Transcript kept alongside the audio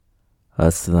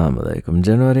Assalamualaikum.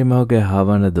 January mauge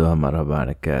hawana duha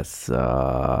marhabana kas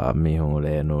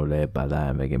mihule nule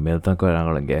bala mege miltan ko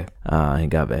rangolange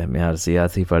hingabe mi har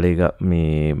siyasi faliga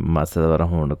mi masadawara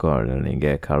hundu ko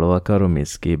ninge kalwakaru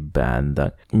miski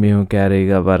banda mi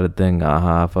kariga warden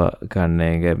ahafa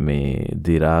kannege mi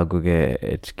diraguge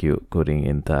HQ kurin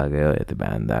intage eti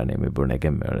bandani mi bunege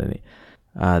melani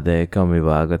ade kami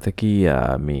wagata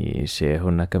kiya mi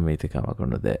shehunaka miti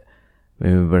kamakunde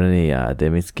මිබරණී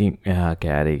දෙමිස්කින් එහා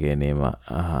කෑරීගේනීම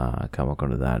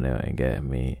කමකොඩු දානයෝගේ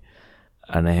මී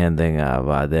අනහෙන්දෙන්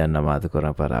වාදයන් නමාත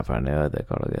කොරන් පරාපනයෝද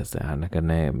කොළගෙස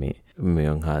හනකනේ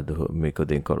මියුන් හාදු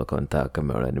මිකුදින් කොළ කොන්තාක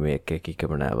මෙවලන මේ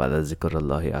එකකිකමන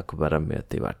වදසිකොරල්ලොහි අකුබරම්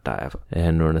යති වට්ටාය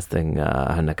එහෙන්නුවනස්තෙන්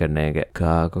හනකනේගේ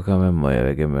කාකොකම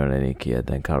මොයවගේ මෙවලනී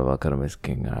කියදැන් කල්වා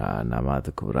කරමිස්කින්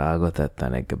නමාතකුරාගොත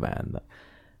ඇත්තනෙක්ග බෑන්ද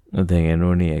උදෙන්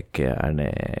එනුනි එක්ක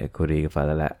අනේ කුරීග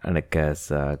පදල අනෙකැස්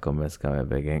කොමස්කම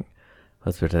බෙගෙන්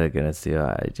hospital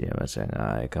ගෙනසිවා අයිජමසන්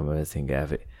එකම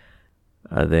වෙසිංගෑෆි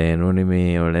අද එනුනි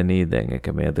මේ ඔලනී දැන්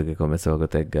එක මේදුගේ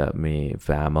කොමසෝගතෙක්ග මේ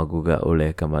ෆෑමගුග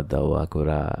උලේකම දව්වා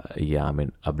කුරා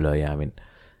යාමින් අබ්ලෝ යාමින්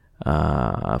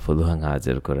ෆුදුහන්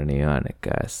හාජර් කරනියෝ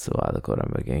අනෙකැස් වාද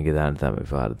කොරම්බගෙන් ගිදාන්තම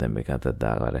පාර්දෙම්මි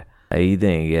කන්තත්දාවර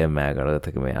ඇයිදෙන්ගේ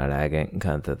මෑගලගතක මේ අඩාගෙන්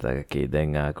කන්තතක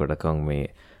කීදෙන් කොඩකොන් මේ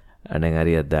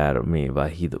අනගරිය දෑර මේ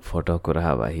වහිදු ෆොටෝ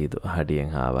කුරහා වහිදු හඩියෙන්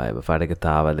හාවාය ෆඩක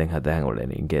තාවලෙන් හදැන්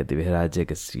ඔලනින්ගේ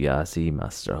දිවිරාජයක සියාසී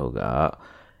මස්ට්‍රහුගා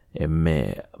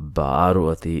එම්මේ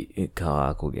බාරුවති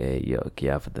කාකුගේ යෝ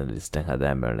කියාපතන ලිස්ටන්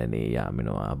හදෑම්බලනී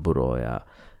යාමිනවා බුරෝයා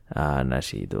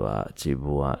නශීදවා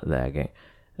චිබුවා දෑගෙන්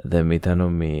දැමිතනු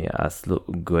මේ අස්ලු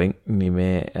ගොයින්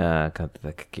නිමේ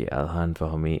කතතකකි අල්හන්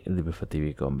පහොමි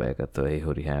ලිබිපතිවී කොම්බයකතොයි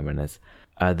හුරි හැමනස්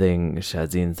අදෙන්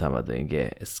ශජීන් සමදගේ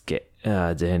ස්කේ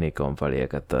ජෙහෙනි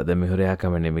කොම්පලියකත්ව ද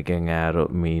මිහුරයාකම නිමිකෙන් ඇරු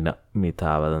මීන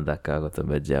මිතාවදන් දක්කා ගොතු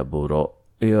බෙජ්ජා බුරෝ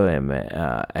යෝ එම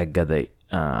ඇග්ගදයි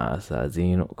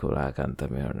සජීනු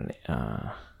කුරාකන්තමයොනනි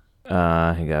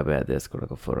හිඟා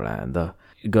බෑදෙස්කුලක ෆොරලෑන්ද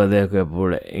ගොදයක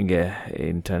පුල ඉගේ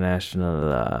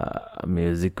ඉන්ටර්නේශනල්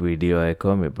මියසික් විඩියෝ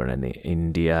එකෝ මිපනනි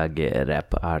ඉන්ඩියාගේ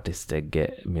රැප් ආටිස්ටෙක්ගේ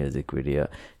මියසික් විඩියෝ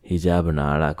හිජාබ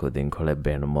නාලාකුදින් කොළ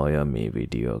බෙනු මොයෝ මී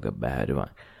විඩියෝග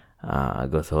බෑරුවන්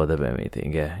ගොස් හෝද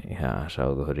බැමීතින්ගේ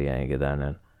ශවගහොරියන්ගේ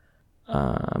දානන්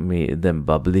මී දැම්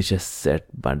බබ්ලිෂ සෙට්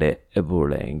බඩේ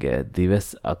එබූලන්ගේ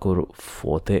දිවස් අකුරු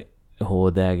ෆෝතේ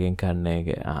හෝදෑගෙන්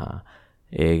කන්නේගේ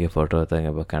ඒගේ ෆොටෝතන්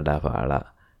එබ කඩා පාලා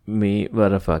මී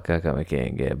වර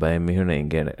පක්කාකමකේගේ බයි මිහුණ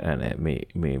ඉගෙන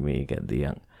මීගෙන්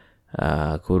දියන්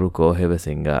කුරු කෝහෙව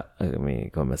සිංගා මී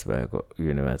කොමස් බයකෝ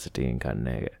යුනිවර්සිටීන්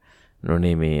කන්නේගේ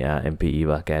නොනී මේ MP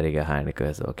වා කෑරිග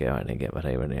හානිකව සෝකයවනගේ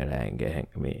වරයිවනයලෑන්ගේ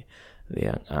හැමී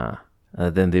දියන්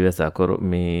අදැන් දිවස අකුරු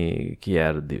මී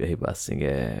කියාරු දිවෙහි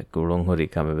බස්සිගේ කුළුන් හොරි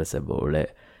කම වෙස බෝලේ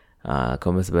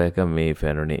කොමස් බයක මේ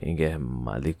ෆැනුනි ඉගේ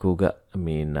මලිකුග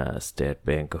මීන ස්ටේට්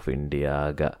බැංක් ඔෆ්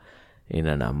ඉන්ඩියාග ඉන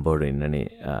නම්බෝඩු ඉන්නනි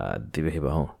දිවෙහි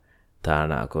බහුන්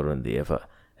තාන අකුරුන් දියප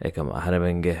එක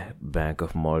මහරමෙන්ගේ බැංක්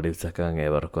ඔෆ් මෝඩිව් සකන්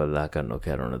ඒවර කොල්ලා කන්නු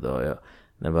කැරුණු දෝයෝ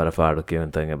බර ෆාඩු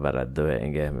කියවන්තන්ගේ බරද්දව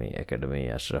එගේම එකඩමී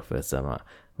අශ්‍රෆ සම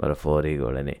බර ෆෝරී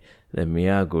ගොලනි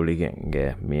මියා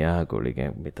ගුලිගෙන්ගේ මියා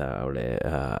ගුලිගෙන් මිතාවුලේ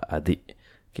අදි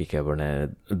කිකැබුණ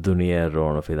දුනිය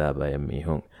රෝණු ෆිලා බය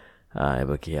මිහුන්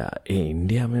එබ කියා ඒ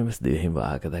ඉන්ඩියාමස් දිවෙහිම්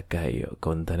වාක දක්ක හයෝ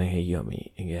කොන්තන හෙයොමී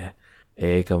ඉගේ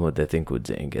ඒකම දෙතින්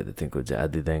කුජ්ජෙන්ගේ දෙතින් කුජ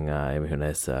අධි දැන්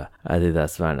එමිහුණෙස් අධි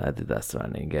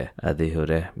දස්වානගේ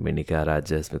අධිහුරේ මිනිකා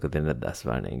රාජ්‍යස්මිකු දෙන්න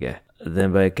දස්වානගේ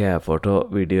දැන් බයිකෑ ෆොටෝ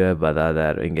විඩියෝ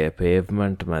බදාදාරු ඉගේ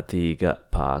පේව්මන්ට් මතීග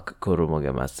පාක්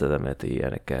කුරුමුගේ මස්සද මැති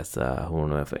යනකැස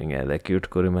හුණුව ඉගේ දැකියුට්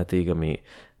කුරි මතීග මී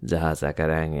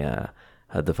ජහසකරෑන්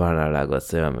හද පානාලා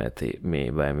ගොස්සව මැති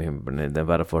මේ බයි මිහිම්පනේ දැන්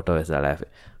බර ෆොටෝ එසාලාෆි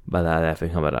බදාදාෆින්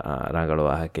හම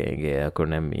රංගලවාහකේගේ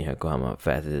කුණෙම් මීහකු හම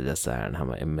ෆෑසි ජස්සායන්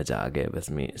හම එම්ම ජාගේ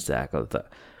බස්මී සෑකල්ත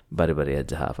බරිබරිය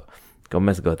ජහාප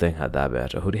කොම්මස් ගොතෙන්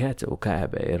හදාබෑට හුරිහැච උකා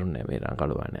හැබැ එරුන්නේ මේ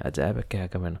රංගලවානේ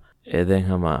අජෑබැක්කෑකමෙන එදෙන්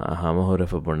හම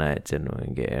හොරෆ බුණා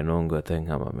එච්චෙනුවන්ගේ එනුන් ගොතෙන්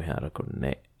හම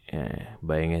මිහාරකුන්නේ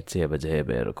බයින් එච්චේ බජහේ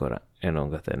බේරු කොර එනුන්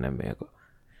ගොතෙන් මේකු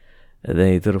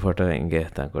එදෙන් ඉතුරු ෆොටෝ එන්ගේ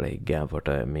තංකොල හිග්ගෑම්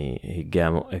ෆොටෝ මී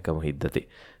හිග්ගෑමු එකම හිද්දති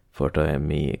ෆොටෝ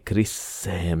මී ක්‍රිස්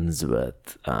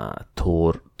හෙම්ස්වර්ත්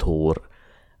තෝර්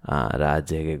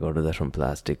රාජ්‍යගේ ගොඩු දශම්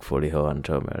ප්ලාස්ටික් ෆොඩි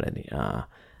හෝවන්ටෝ මෙලනි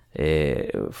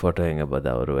ඒ ෆොටෝ එඟ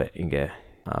බදවරුව ඉගේ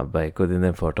බයිකුදින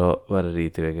ෆොටෝ වර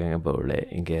රීතිවකඟ බවුලේ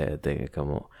ඉගේ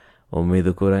දෙකකමු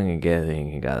උම්මිදුකුරන් ඉගේ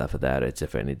හිගාදපදාරච්ච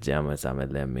ෆැනිජ්ජාම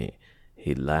සමල්ලැම්මි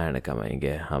හිල්ලා යනකම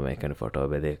ඉගේ හම එකන ෆොටෝ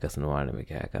බෙදේකස්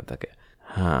නවානමික හැකතක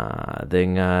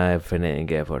දෙං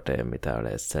ෆෙනගේ ෆොට මිතාවල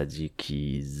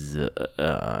සජිකීස්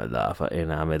ලාෆ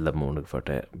එනාමෙල්ල මූුණු ෆොට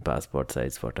පාස්පෝට්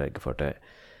සයිස් ෆොට එක photo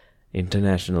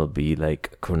international be like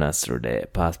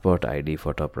kunasrude passport id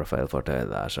photo profile photo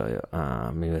la shoyo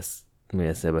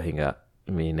miwes eba hinga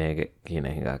minege kine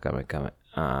hinga kame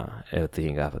evti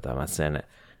hinga fata masene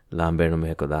lambenu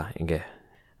mekoda inge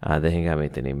ade hinga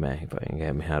mitini me hipa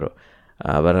inge miharu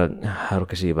abara haru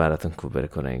kashi ibaratun kubere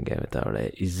kona inge metawle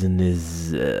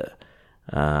isniz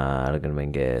argan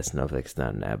menge snowflakes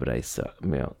na nabraisa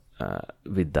meo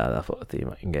vidada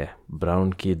fotima inge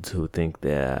brown kids who think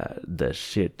they're the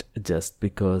shit just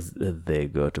because they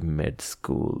go to med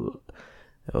school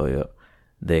oyo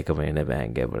දෙකමන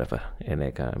බෑන්ගේ බොලප එන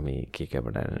එක මී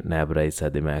කිකපට නෑබරයි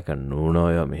සදිමෑක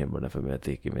නූනෝයෝ මෙහි බොනප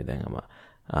මෙතිකිම දැඟම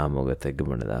ආමෝගතෙක්ග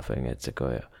බොනදාෆෙන්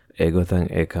එච්චකෝය ඒගොතන්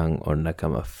එකං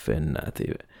ඔන්නකම ෆෙන්න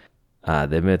ඇතිව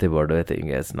දෙමති බොඩ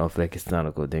ඇතින්ගේ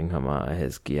ස්නෝෆ්ලෙකිස්ථානකු දිං හම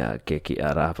හෙස් කියා කෙකි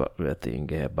අරාප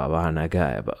ඇතින්ගේ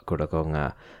බවානගෑබ කොඩකොන්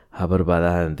හබර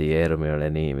බදාහන්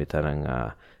දියේරුමියොලනී විතරං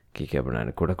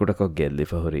කිකපනන කොඩකොඩකොක් ගෙල්ලි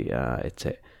පහුරී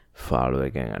එච්චේ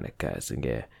ෆාළුවගෙන් අනෙක්ක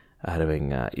ඇසිගේ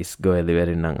අරවෙන් ඉස්ගෝ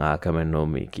එලිවැරින්නම් ආකමෙන්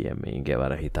නෝමී කියම ඉගේ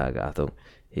වර හිතාගාතුන්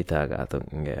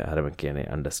ඉගේ අරම කියනේ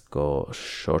අන්ඩස්කෝ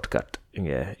shortcut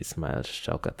ඉගේ ඉස්මයිල්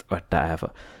ශවකත් වට්ටා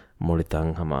ඇ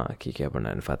මුලිතං හම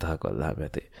කිකපනන් ෆතහ කොල්ලා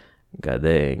ඇති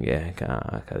ගදගේ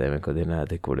කදමකො දින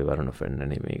අති කුලිවරුණු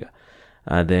ෆෙන්න්නනීමීග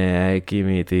අදේ ඇකි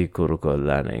මීති කුරු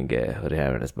කොල්ලානගේ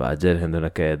හොරයාවෙනස් බාජර්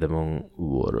හෙඳුනක ඇදමුන්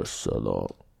වොරොස්සලෝ